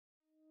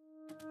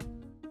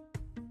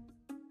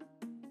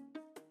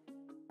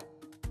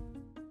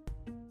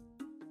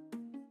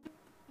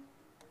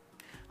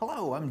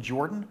Hello, I'm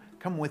Jordan,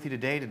 coming with you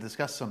today to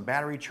discuss some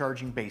battery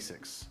charging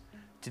basics.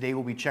 Today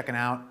we'll be checking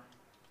out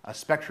a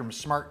Spektrum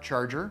Smart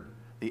Charger,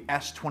 the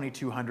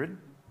S2200,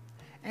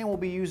 and we'll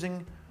be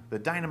using the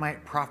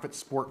NiMh Profit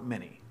Sport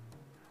Mini.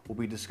 We'll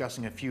be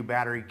discussing a few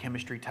battery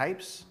chemistry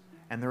types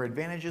and their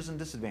advantages and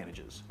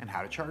disadvantages and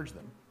how to charge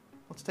them.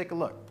 Let's take a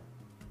look.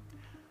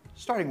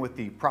 Starting with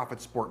the Profit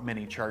Sport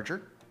Mini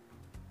charger,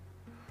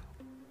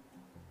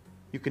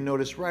 you can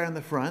notice right on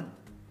the front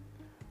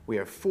we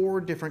have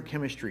 4 different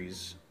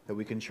chemistries that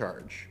we can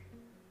charge: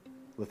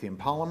 lithium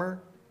polymer,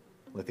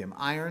 lithium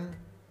iron,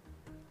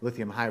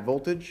 lithium high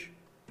voltage,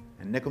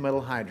 and nickel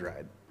metal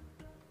hydride.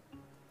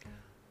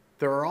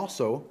 There are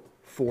also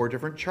 4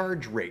 different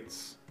charge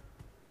rates,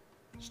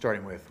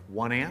 starting with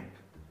 1 amp,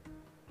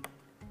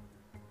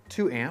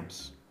 2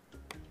 amps,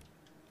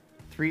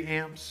 3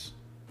 amps,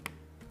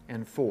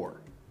 and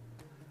 4.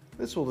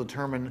 This will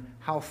determine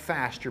how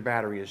fast your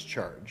battery is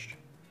charged.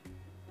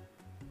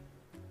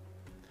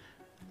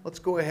 Let's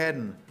go ahead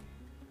and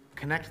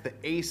connect the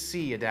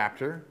AC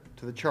adapter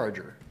to the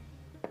charger.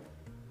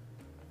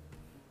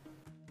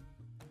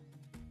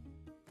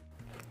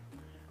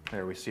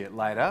 There we see it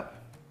light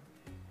up.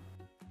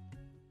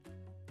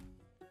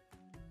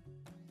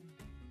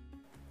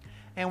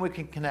 And we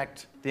can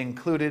connect the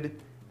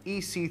included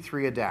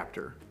EC3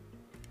 adapter.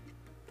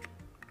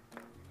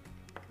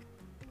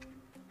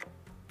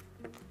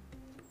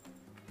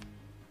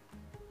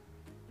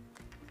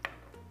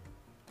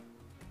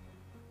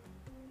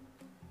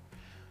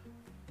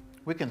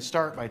 We can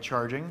start by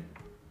charging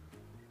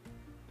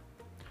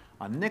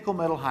a nickel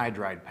metal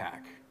hydride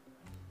pack.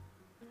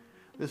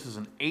 This is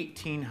an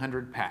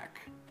 1800 pack.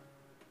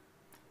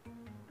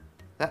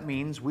 That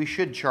means we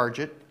should charge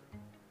it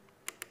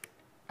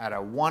at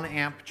a 1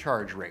 amp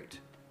charge rate.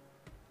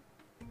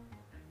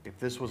 If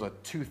this was a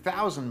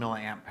 2000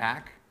 milliamp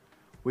pack,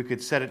 we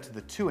could set it to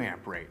the 2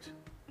 amp rate.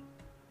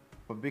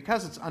 But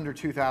because it's under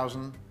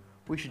 2000,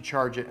 we should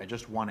charge it at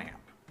just 1 amp.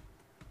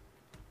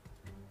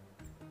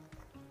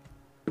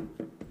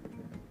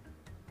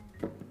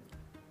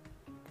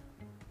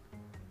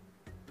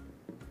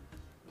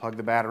 Plug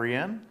the battery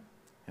in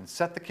and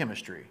set the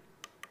chemistry.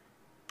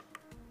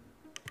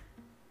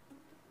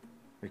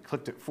 We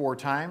clicked it 4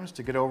 times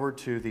to get over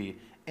to the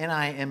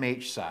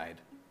NiMh side.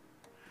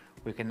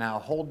 We can now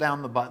hold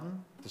down the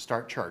button to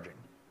start charging.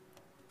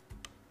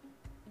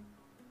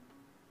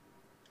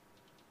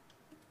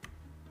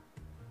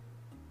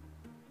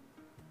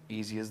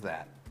 Easy as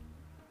that.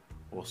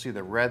 We'll see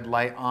the red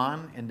light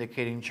on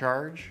indicating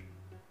charge,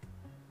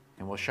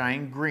 and will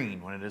shine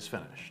green when it is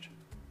finished.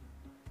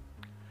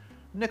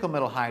 Nickel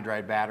metal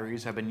hydride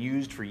batteries have been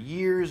used for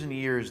years and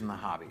years in the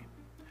hobby.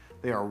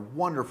 They are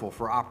wonderful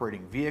for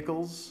operating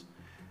vehicles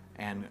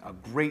and a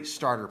great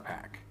starter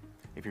pack.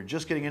 If you're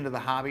just getting into the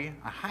hobby,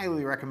 I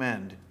highly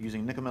recommend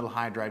using nickel metal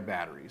hydride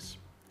batteries.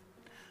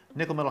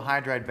 Nickel metal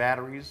hydride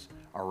batteries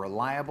are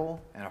reliable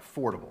and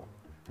affordable,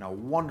 and a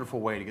wonderful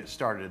way to get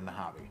started in the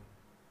hobby.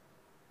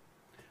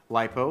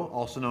 Lipo,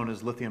 also known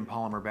as lithium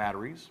polymer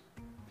batteries,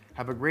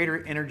 have a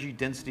greater energy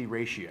density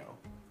ratio.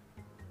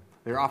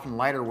 They're often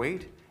lighter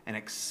weight and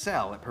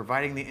excel at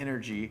providing the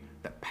energy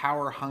that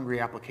power-hungry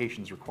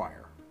applications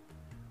require.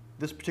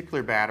 This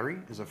particular battery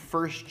is a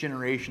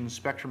first-generation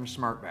Spektrum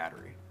Smart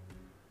battery,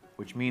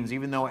 which means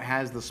even though it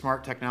has the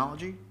smart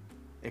technology,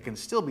 it can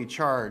still be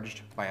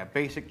charged by a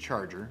basic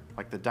charger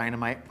like the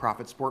NiMh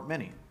Profit Sport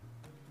Mini.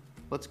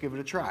 Let's give it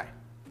a try.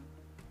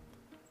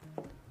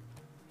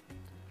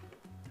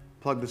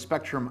 Plug the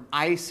Spektrum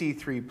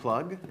IC3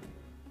 plug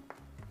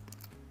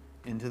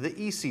into the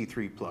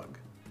EC3 plug.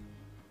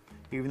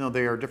 Even though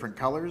they are different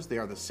colors, they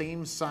are the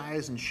same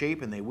size and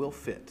shape and they will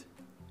fit.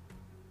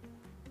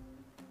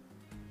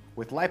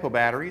 With Lipo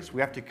batteries, we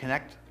have to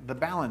connect the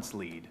balance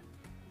lead.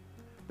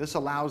 This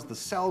allows the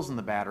cells in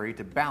the battery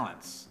to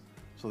balance,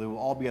 so they will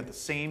all be at the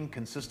same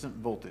consistent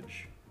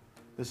voltage.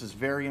 This is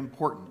very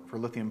important for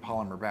lithium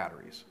polymer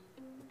batteries.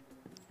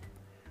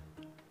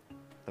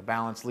 The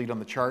balance lead on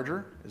the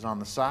charger is on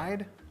the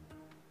side.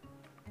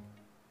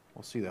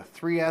 We'll see the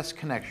 3S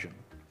connection,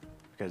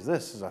 because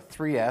this is a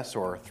 3S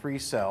or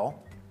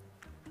 3-cell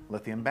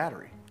lithium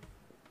battery.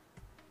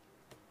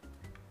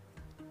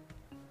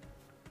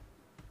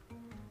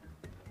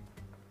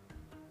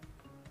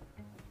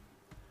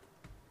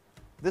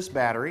 This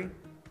battery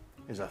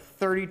is a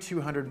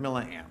 3200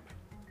 milliamp.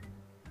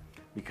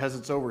 Because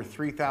it's over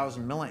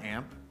 3000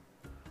 milliamp,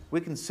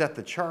 we can set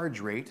the charge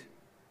rate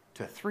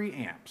to 3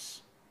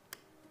 amps.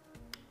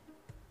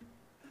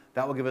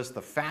 That will give us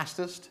the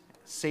fastest,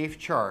 safe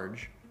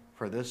charge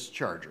for this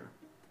charger.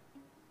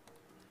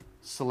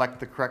 Select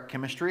the correct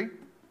chemistry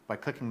by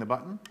clicking the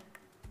button.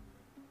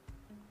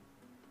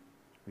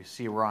 We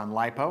see we're on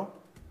Lipo.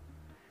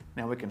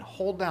 Now we can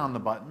hold down the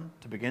button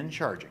to begin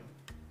charging.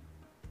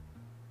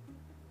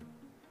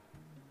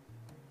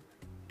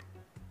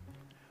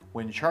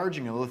 When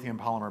charging a lithium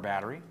polymer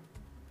battery,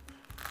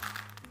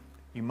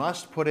 you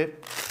must put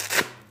it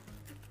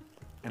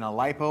in a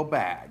Lipo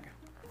bag.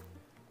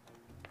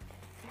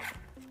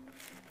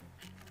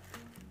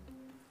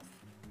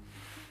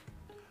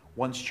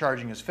 Once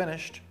charging is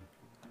finished,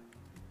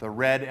 the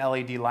red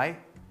LED light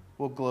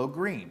will glow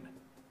green,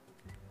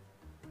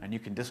 and you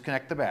can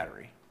disconnect the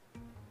battery.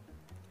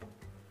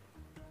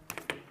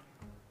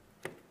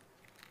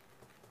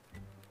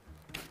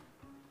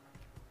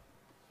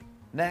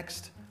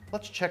 Next,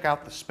 let's check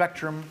out the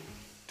Spektrum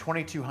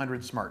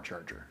 2200 smart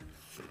charger.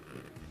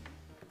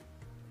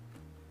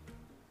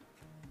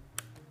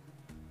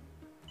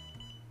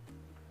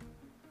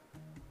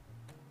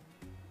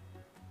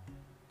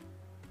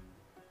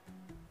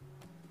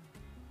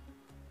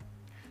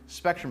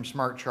 Spektrum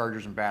smart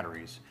chargers and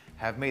batteries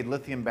have made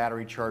lithium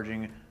battery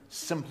charging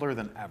simpler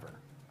than ever.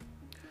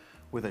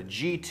 With a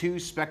G2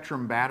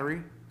 Spektrum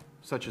battery,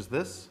 such as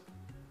this,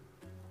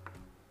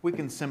 we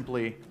can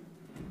simply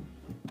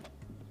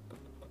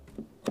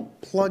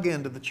plug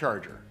into the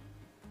charger.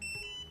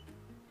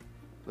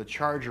 The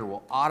charger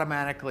will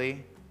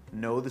automatically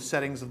know the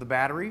settings of the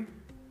battery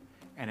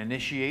and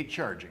initiate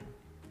charging.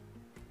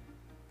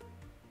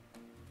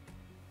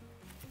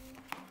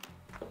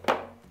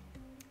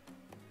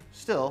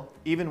 Still,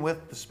 even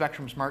with the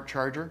Spektrum Smart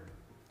Charger,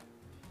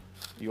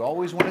 you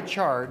always want to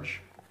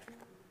charge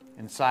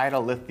inside a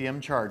lithium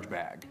charge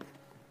bag.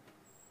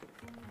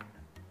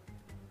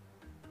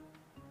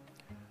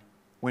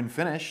 When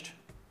finished,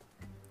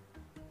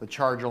 the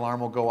charge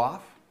alarm will go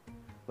off,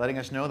 letting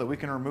us know that we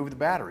can remove the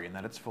battery and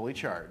that it's fully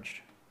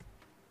charged.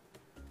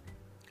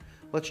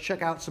 Let's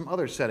check out some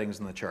other settings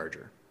in the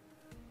charger.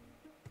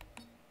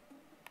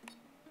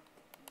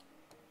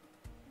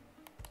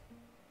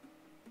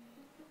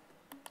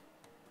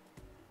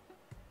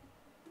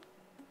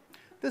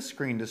 This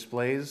screen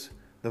displays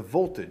the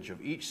voltage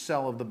of each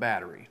cell of the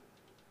battery.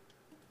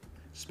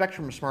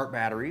 Spektrum Smart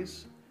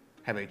batteries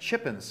have a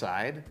chip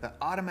inside that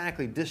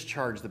automatically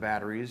discharges the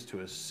batteries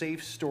to a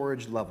safe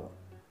storage level.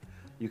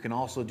 You can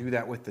also do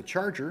that with the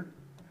charger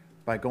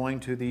by going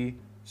to the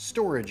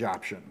storage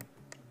option.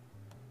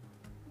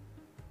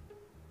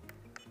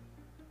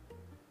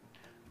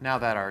 Now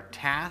that our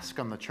task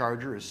on the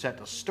charger is set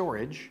to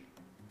storage,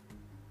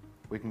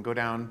 we can go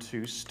down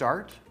to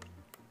Start.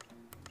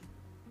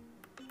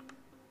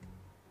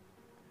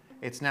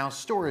 It's now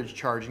storage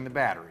charging the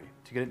battery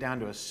to get it down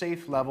to a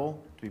safe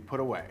level to be put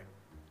away.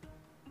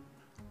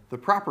 The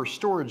proper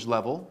storage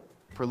level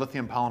for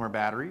lithium polymer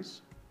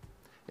batteries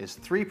is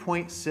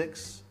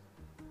 3.6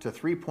 to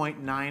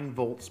 3.9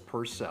 volts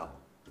per cell.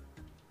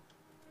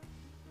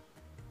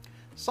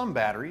 Some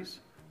batteries,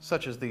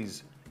 such as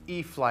these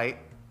E-Flite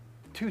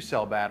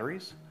 2-cell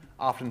batteries,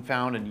 often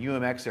found in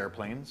UMX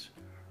airplanes,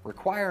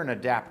 require an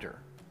adapter.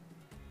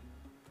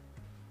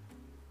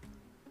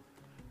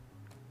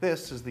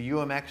 This is the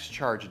UMX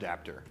charge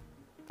adapter.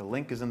 The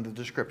link is in the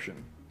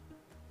description.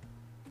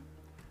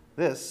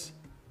 This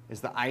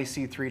is the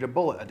IC3 to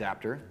bullet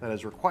adapter that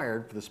is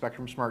required for the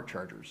Spektrum Smart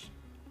Chargers.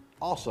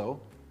 Also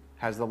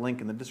has the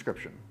link in the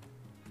description.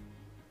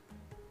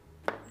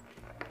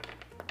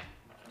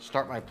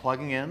 Start by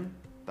plugging in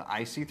the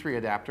IC3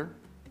 adapter.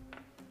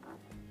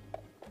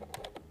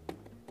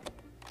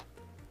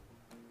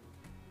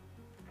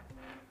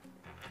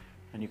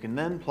 And you can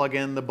then plug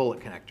in the bullet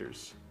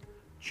connectors.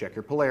 Check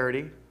your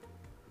polarity,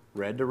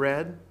 red to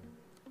red,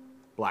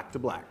 black to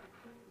black.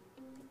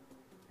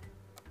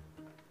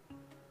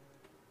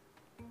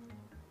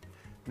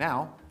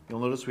 Now, you'll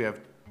notice we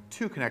have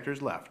two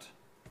connectors left.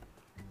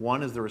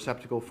 One is the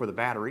receptacle for the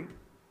battery,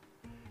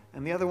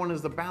 and the other one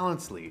is the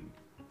balance lead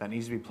that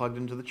needs to be plugged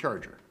into the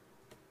charger.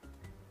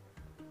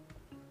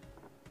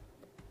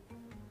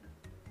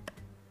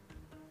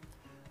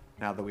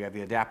 Now that we have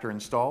the adapter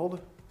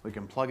installed, we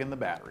can plug in the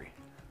battery.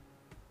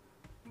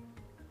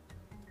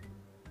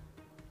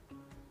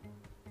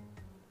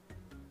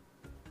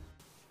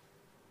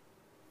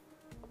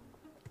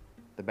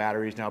 The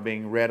battery is now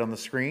being read on the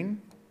screen.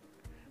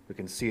 We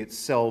can see its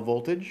cell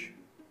voltage.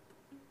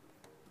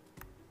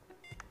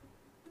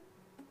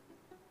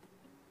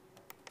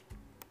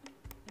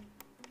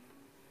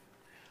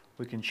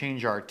 We can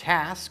change our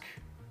task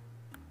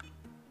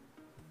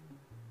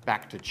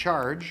back to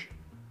charge.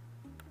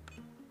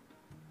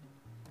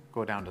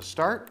 Go down to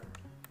Start.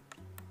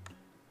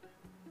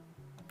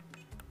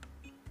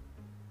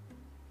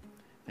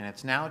 And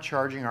it's now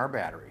charging our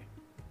battery.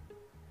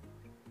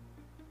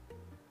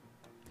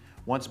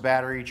 Once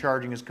battery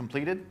charging is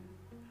completed,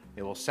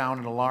 it will sound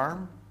an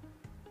alarm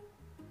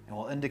and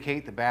will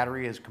indicate the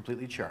battery is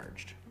completely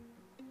charged.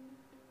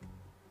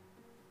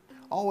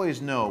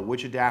 Always know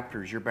which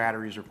adapters your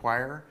batteries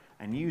require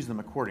and use them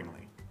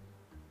accordingly.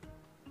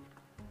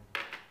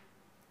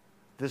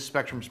 This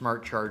Spektrum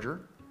Smart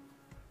Charger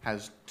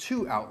has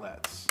two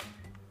outlets,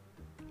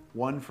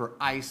 one for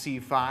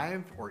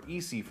IC5 or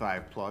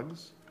EC5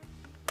 plugs,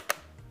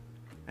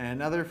 and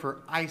another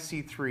for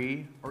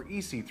IC3 or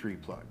EC3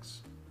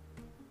 plugs.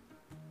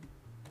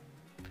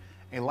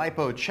 A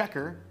Lipo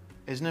checker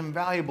is an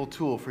invaluable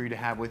tool for you to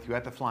have with you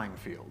at the flying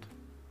field.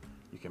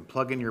 You can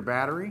plug in your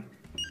battery,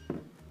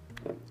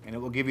 and it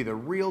will give you the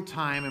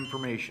real-time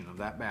information of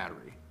that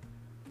battery.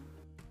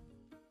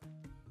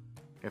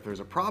 If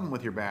there's a problem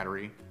with your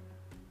battery,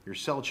 your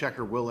cell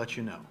checker will let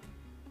you know.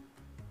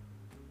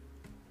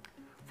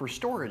 For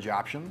storage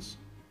options,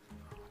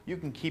 you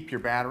can keep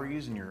your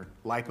batteries in your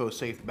Lipo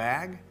safe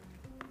bag,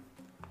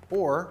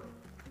 or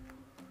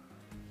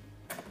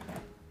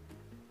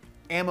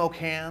ammo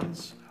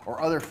cans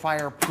or other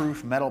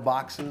fireproof metal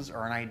boxes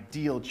are an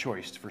ideal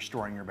choice for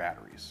storing your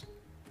batteries.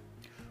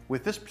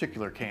 With this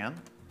particular can,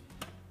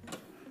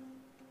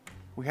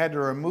 we had to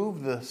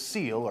remove the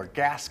seal or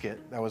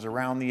gasket that was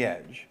around the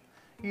edge.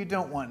 You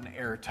don't want an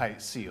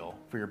airtight seal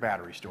for your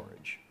battery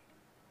storage.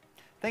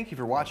 Thank you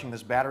for watching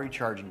this battery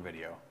charging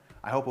video.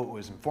 I hope it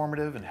was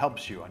informative and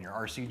helps you on your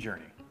RC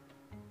journey.